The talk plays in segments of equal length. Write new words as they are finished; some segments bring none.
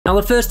Now,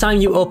 the first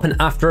time you open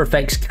After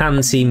Effects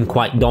can seem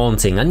quite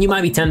daunting, and you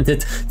might be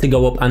tempted to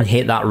go up and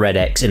hit that red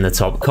X in the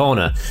top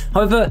corner.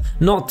 However,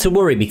 not to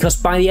worry, because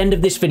by the end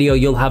of this video,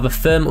 you'll have a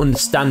firm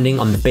understanding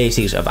on the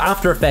basics of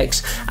After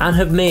Effects and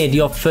have made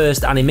your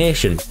first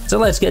animation. So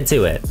let's get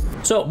to it.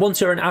 So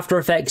once you're in After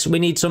Effects, we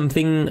need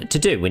something to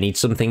do. We need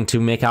something to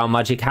make our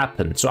magic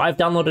happen. So I've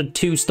downloaded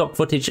 2 stock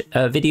footage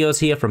videos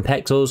here from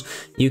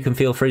Pexels. You can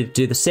feel free to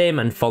do the same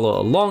and follow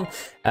along,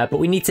 but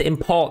we need to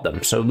import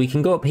them. So we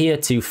can go up here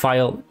to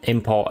File,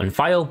 Import and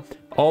File,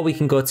 or we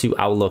can go to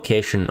our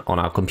location on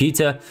our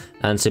computer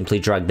and simply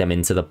drag them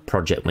into the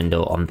project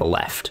window on the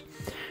left.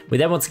 We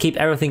then want to keep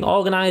everything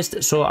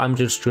organized, so I'm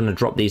just going to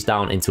drop these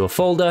down into a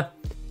folder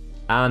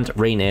and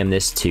rename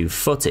this to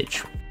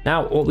footage.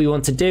 Now, what we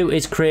want to do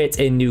is create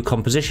a new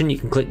composition. You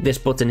can click this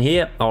button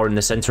here or in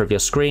the center of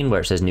your screen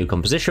where it says new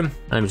composition.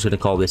 I'm just going to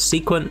call this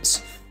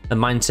sequence, a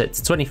mine set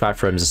to 25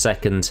 frames a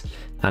second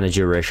and a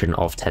duration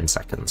of 10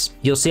 seconds.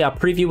 You'll see our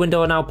preview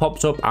window now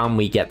pops up and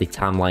we get the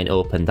timeline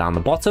open down the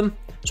bottom.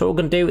 So what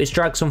we're going to do is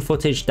drag some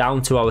footage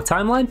down to our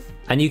timeline,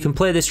 and you can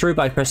play this through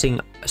by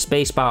pressing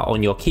spacebar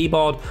on your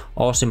keyboard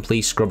or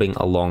simply scrubbing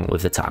along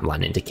with the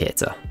timeline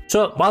indicator.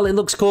 So while it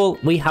looks cool,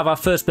 we have our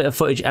first bit of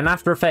footage, and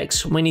After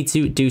Effects, we need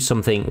to do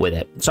something with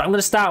it. So I'm going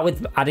to start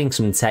with adding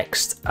some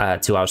text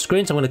to our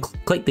screen. So I'm going to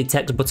click the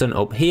text button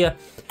up here,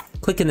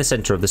 click in the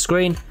center of the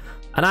screen,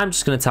 and I'm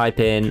just going to type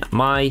in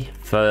my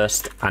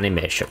first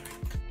animation.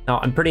 Now,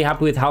 I'm pretty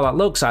happy with how that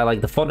looks. I like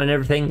the font and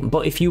everything,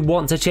 but if you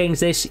want to change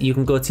this, you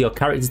can go to your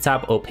character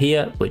tab up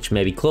here, which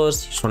may be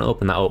closed. You just want to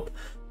open that up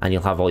and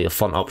you'll have all your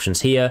font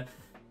options here.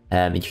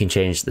 You can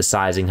change the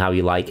sizing how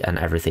you like and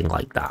everything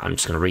like that. I'm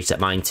just going to reset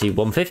mine to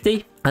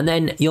 150, and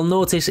then you'll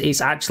notice it's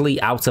actually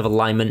out of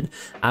alignment,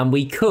 and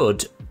we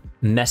could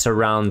mess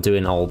around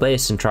doing all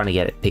this and trying to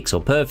get it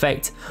pixel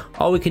perfect,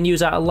 or we can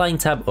use our align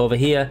tab over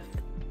here,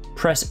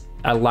 press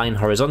align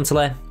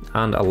horizontally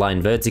and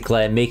align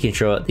vertically, making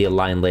sure the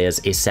align layers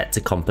is set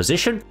to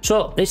composition.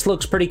 So this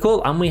looks pretty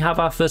cool, and we have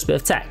our first bit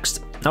of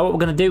text. Now what we're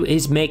going to do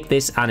is make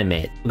this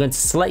animate. We're going to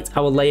select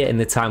our layer in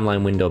the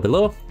timeline window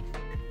below,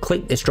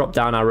 click this drop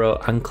down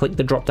arrow and click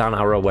the drop down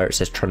arrow where it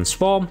says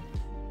transform,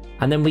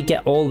 and then we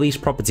get all these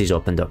properties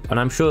opened up, and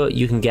I'm sure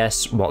you can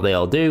guess what they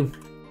all do.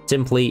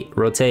 Simply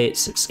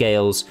rotates,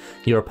 scales,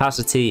 your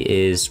opacity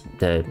is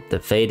the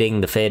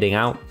fading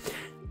out,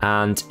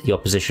 and your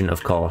position,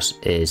 of course,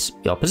 is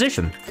your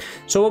position.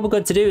 So what we're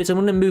going to do is I'm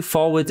going to move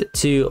forward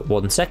to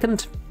 1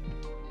 second,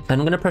 and I'm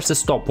going to press the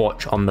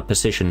stopwatch on the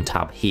position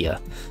tab here,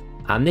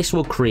 and this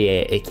will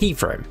create a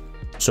keyframe.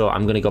 So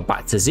I'm going to go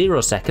back to 0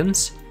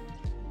 seconds,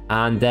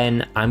 and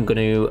then I'm going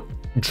to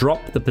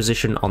drop the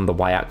position on the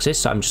y-axis.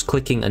 So I'm just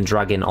clicking and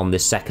dragging on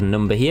this second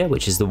number here,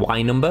 which is the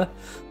y number,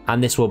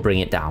 and this will bring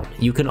it down.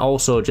 You can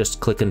also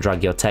just click and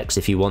drag your text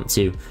if you want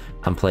to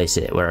and place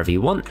it wherever you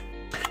want.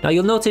 Now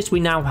you'll notice we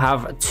now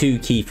have 2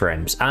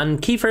 keyframes,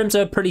 and keyframes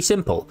are pretty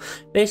simple.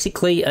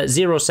 Basically at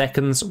 0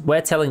 seconds,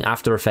 we're telling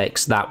After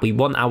Effects that we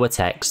want our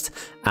text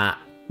at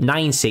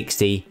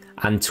 960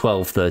 and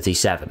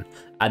 1237.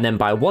 And then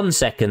by 1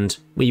 second,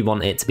 we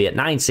want it to be at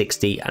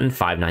 960 and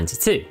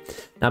 592.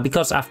 Now,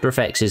 because After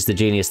Effects is the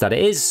genius that it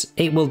is,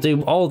 it will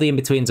do all the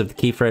in-betweens of the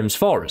keyframes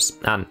for us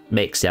and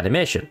makes the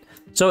animation.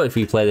 So if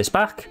we play this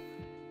back,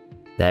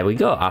 there we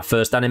go, our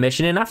first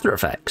animation in After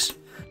Effects.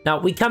 Now,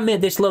 we can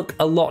make this look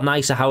a lot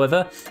nicer,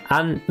 however,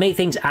 and make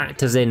things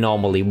act as they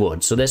normally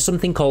would. So there's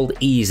something called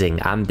easing,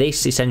 and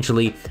this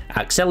essentially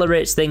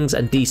accelerates things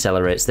and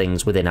decelerates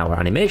things within our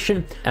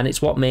animation, and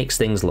it's what makes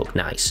things look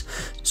nice.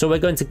 So we're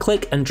going to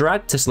click and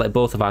drag to select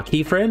both of our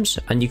keyframes,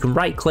 and you can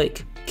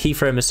right-click,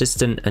 Keyframe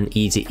Assistant and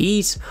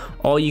Ease,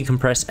 or you can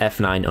press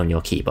F9 on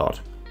your keyboard.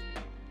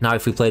 Now,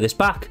 if we play this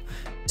back,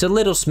 it's a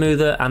little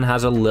smoother and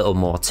has a little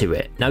more to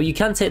it. Now you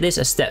can take this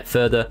a step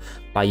further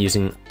by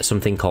using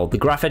something called the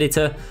graph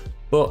editor,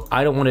 but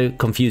I don't want to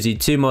confuse you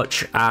too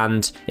much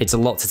and it's a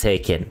lot to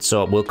take in,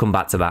 so we'll come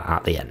back to that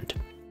at the end.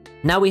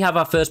 Now we have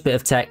our first bit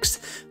of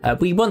text.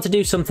 We want to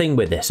do something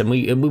with this, and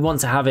we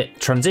want to have it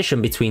transition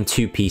between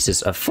 2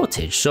 pieces of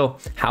footage. So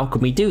how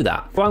can we do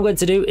that? What I'm going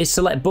to do is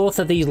select both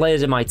of these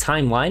layers in my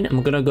timeline, and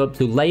we're going to go up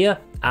to Layer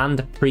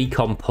and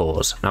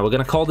Pre-Compose. Now we're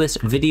going to call this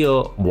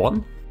Video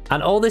 1.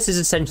 And all this is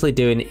essentially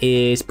doing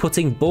is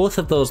putting both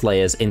of those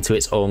layers into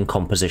its own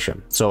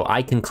composition. So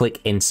I can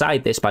click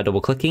inside this by double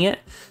clicking it,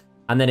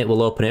 and then it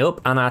will open it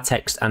up and our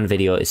text and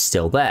video is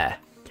still there.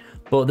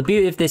 But the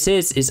beauty of this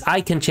is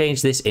I can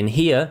change this in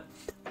here,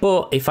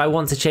 but if I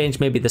want to change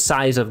maybe the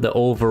size of the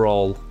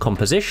overall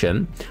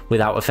composition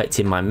without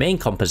affecting my main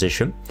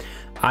composition,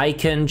 I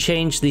can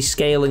change the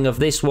scaling of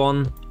this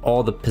one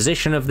or the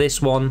position of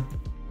this one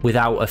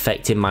without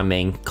affecting my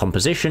main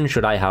composition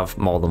should I have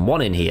more than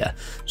one in here.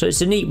 So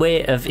it's a neat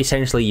way of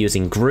essentially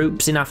using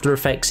groups in After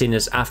Effects, seeing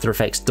as After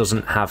Effects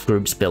doesn't have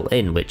groups built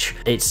in, which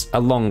it's a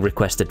long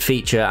requested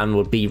feature and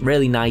would be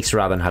really nice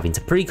rather than having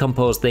to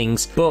pre-compose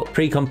things, but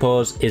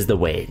pre-compose is the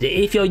way.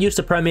 If you're used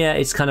to Premiere,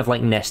 it's kind of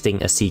like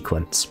nesting a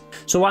sequence.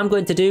 So what I'm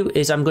going to do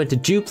is I'm going to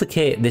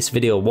duplicate this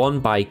video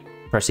 1 by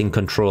pressing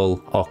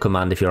Control or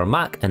Command if you're on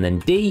Mac, and then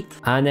D,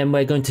 and then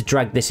we're going to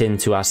drag this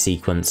into our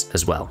sequence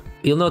as well.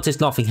 You'll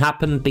notice nothing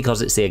happened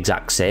because it's the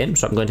exact same,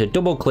 so I'm going to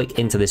double click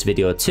into this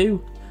video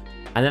too,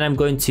 and then I'm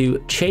going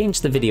to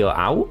change the video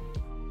out.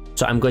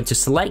 So I'm going to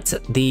select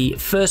the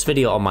first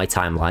video on my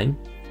timeline,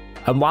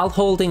 and while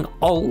holding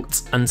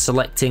Alt and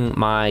selecting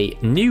my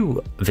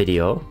new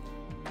video,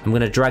 I'm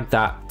going to drag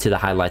that to the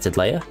highlighted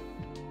layer,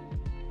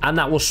 and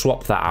that will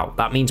swap that out.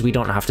 That means we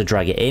don't have to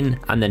drag it in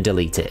and then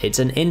delete it. It's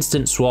an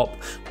instant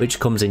swap, which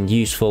comes in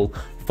useful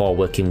for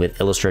working with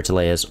Illustrator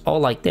layers, or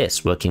like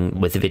this, working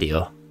with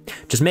video.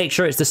 Just make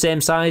sure it's the same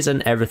size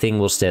and everything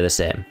will stay the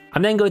same.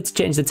 I'm then going to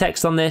change the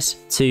text on this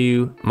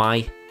to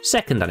my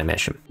second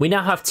animation. We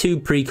now have two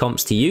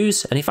pre-comps to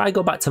use, and if I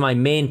go back to my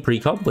main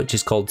pre-comp, which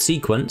is called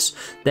sequence,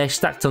 they're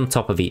stacked on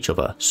top of each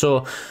other.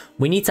 So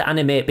we need to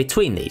animate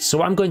between these. So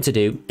what I'm going to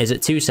do is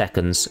at 2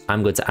 seconds,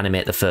 I'm going to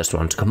animate the first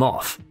one to come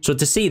off. So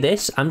to see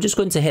this, I'm just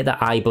going to hit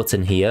the I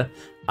button here,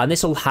 and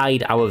this will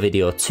hide our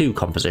video 2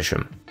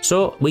 composition.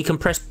 So we can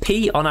press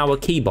P on our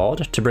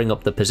keyboard to bring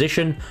up the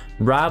position,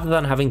 rather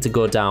than having to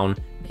go down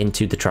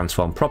into the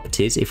transform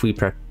properties. If we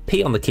press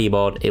P on the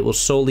keyboard, it will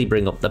solely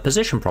bring up the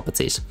position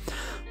properties.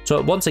 So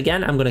once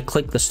again, I'm going to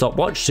click the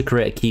stopwatch to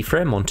create a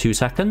keyframe on 2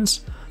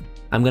 seconds.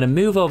 I'm going to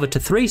move over to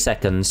 3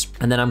 seconds,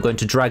 and then I'm going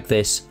to drag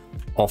this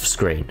off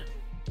screen,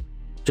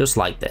 just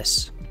like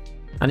this.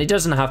 And it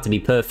doesn't have to be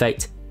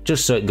perfect,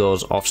 just so it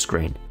goes off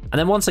screen. And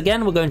then once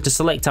again, we're going to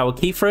select our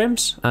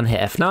keyframes and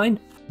hit F9.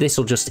 This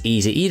will just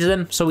ease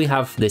them, so we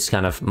have this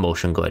kind of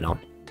motion going on.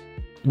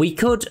 We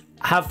could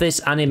have this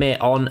animate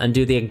on and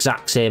do the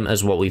exact same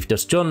as what we've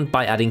just done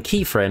by adding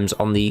keyframes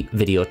on the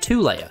video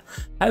 2 layer.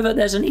 However,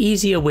 there's an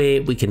easier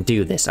way we can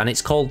do this, and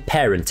it's called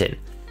parenting.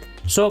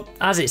 So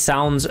as it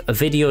sounds,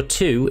 video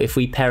 2, if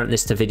we parent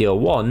this to video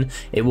 1,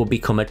 it will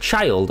become a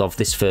child of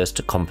this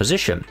first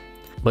composition.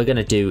 We're going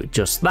to do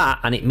just that,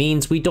 and it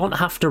means we don't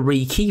have to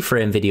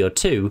re-keyframe video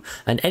 2,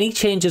 and any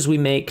changes we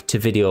make to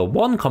video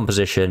 1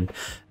 composition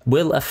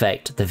will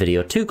affect the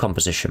video 2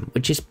 composition,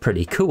 which is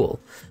pretty cool.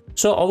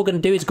 So all we're going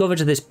to do is go over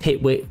to this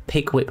pick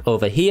whip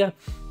over here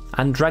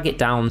and drag it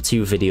down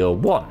to video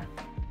 1.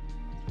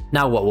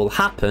 Now what will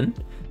happen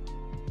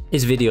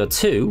is video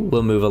 2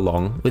 will move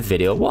along with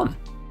video 1.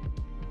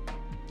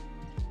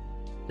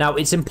 Now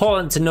it's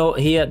important to note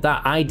here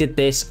that I did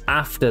this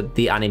after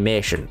the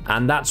animation,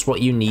 and that's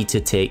what you need to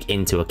take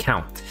into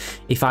account.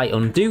 If I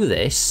undo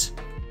this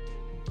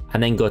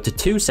and then go to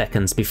 2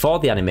 seconds before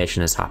the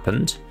animation has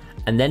happened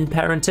and then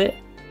parent it,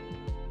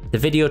 the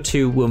video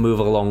 2 will move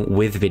along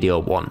with video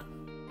 1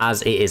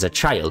 as it is a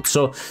child.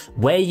 So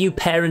where you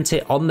parent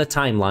it on the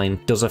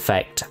timeline does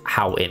affect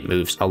how it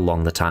moves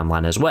along the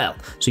timeline as well.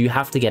 So you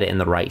have to get it in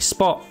the right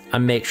spot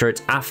and make sure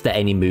it's after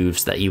any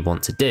moves that you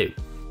want to do.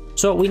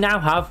 So we now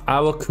have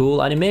our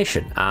cool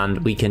animation, and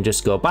we can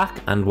just go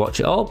back and watch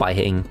it all by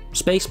hitting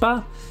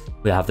spacebar.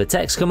 We have the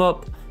text come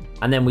up,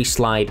 and then we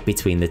slide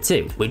between the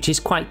two, which is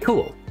quite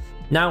cool.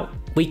 Now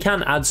we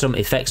can add some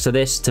effects to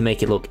this to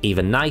make it look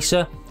even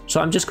nicer. So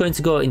I'm just going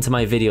to go into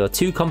my video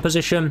 2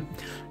 composition,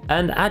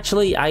 and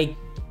actually I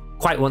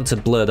quite want to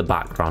blur the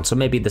background, so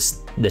maybe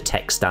the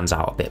text stands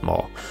out a bit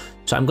more.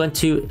 So I'm going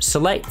to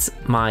select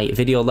my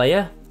video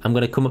layer. I'm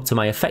going to come up to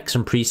my effects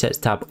and presets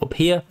tab up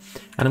here,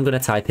 and I'm going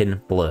to type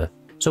in blur.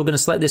 So we're going to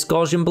select this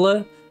Gaussian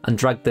blur and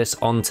drag this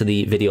onto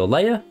the video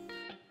layer,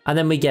 and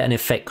then we get an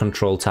effect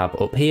control tab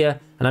up here,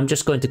 and I'm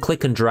just going to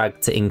click and drag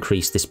to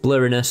increase this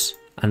blurriness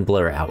and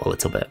blur it out a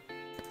little bit.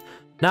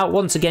 Now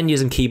once again,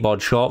 using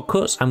keyboard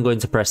shortcuts, I'm going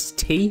to press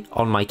T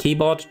on my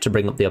keyboard to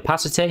bring up the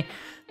opacity,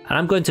 and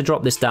I'm going to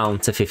drop this down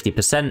to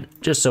 50%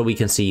 just so we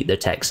can see the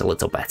text a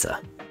little better.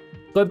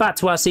 Going back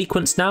to our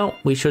sequence now,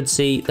 we should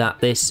see that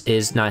this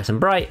is nice and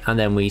bright, and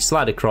then we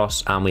slide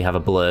across and we have a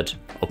blurred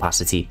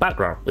opacity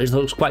background, which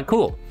looks quite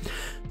cool.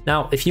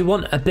 Now, if you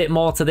want a bit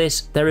more to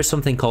this, there is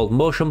something called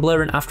motion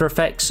blur in After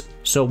Effects.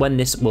 So when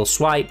this will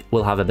swipe,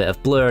 we'll have a bit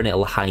of blur and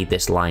it'll hide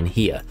this line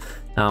here.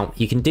 Now,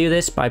 you can do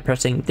this by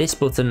pressing this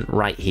button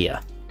right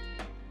here.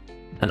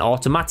 And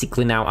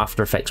automatically now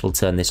After Effects will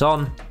turn this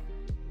on,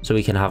 so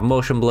we can have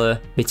motion blur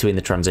between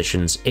the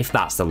transitions if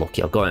that's the look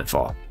you're going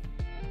for.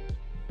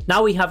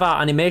 Now we have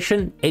our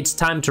animation, it's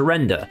time to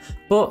render,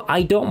 but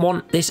I don't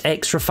want this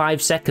extra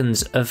 5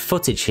 seconds of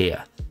footage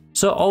here.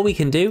 So all we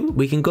can do,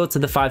 we can go to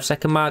the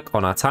 5-second mark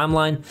on our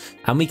timeline,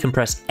 and we can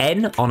press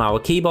N on our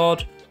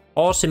keyboard,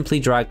 or simply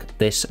drag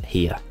this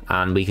here,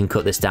 and we can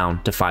cut this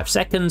down to 5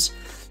 seconds,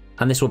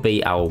 and this will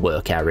be our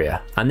work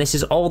area. And this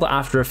is all that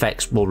After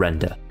Effects will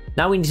render.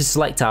 Now we need to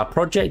select our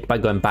project by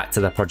going back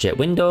to the project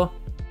window,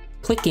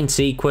 clicking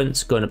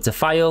sequence, going up to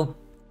File,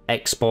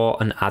 Export,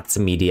 and Add to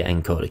Media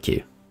Encoder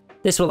Queue.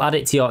 This will add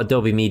it to your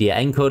Adobe Media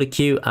Encoder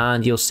queue,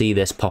 and you'll see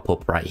this pop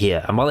up right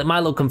here. And while it might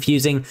look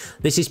confusing,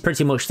 this is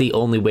pretty much the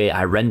only way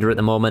I render at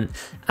the moment,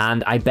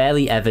 and I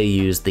barely ever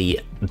use the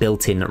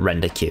built-in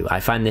render queue.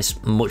 I find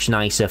this much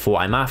nicer for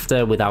what I'm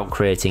after without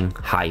creating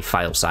high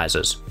file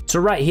sizes. So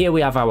right here we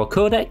have our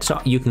codec,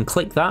 so you can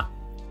click that,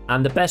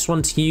 and the best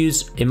one to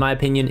use, in my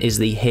opinion, is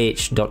the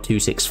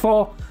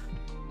H.264.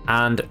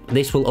 and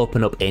this will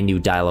open up a new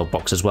dialog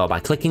box as well. By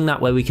clicking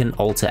that, where we can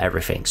alter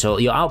everything. So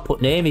your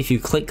output name, if you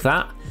click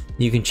that,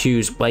 you can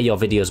choose where your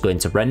video is going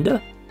to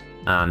render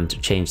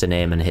and change the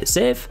name and hit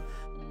save.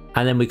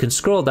 And then we can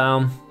scroll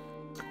down,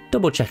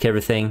 double check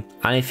everything,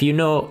 and if you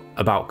know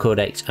about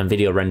codecs and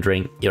video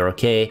rendering, you're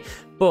okay,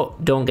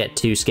 but don't get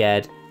too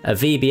scared. A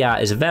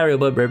VBR is a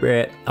variable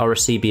bitrate, or a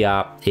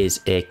CBR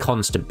is a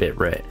constant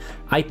bitrate.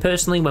 I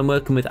personally, when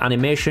working with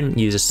animation,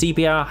 use a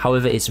CBR.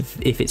 However,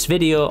 if it's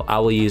video, I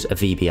will use a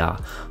VBR.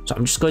 So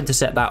I'm just going to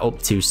set that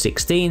up to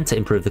 16 to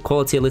improve the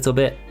quality a little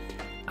bit,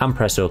 and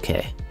press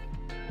OK.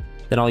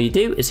 Then all you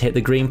do is hit the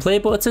green play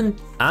button,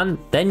 and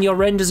then your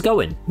render's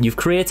going. You've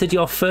created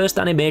your first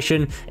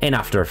animation in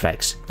After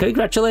Effects.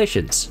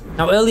 Congratulations!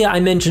 Now earlier I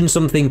mentioned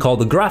something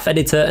called the graph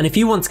editor, and if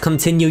you want to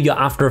continue your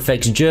After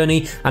Effects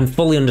journey and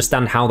fully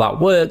understand how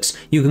that works,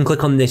 you can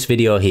click on this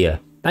video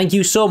here. Thank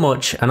you so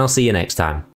much, and I'll see you next time.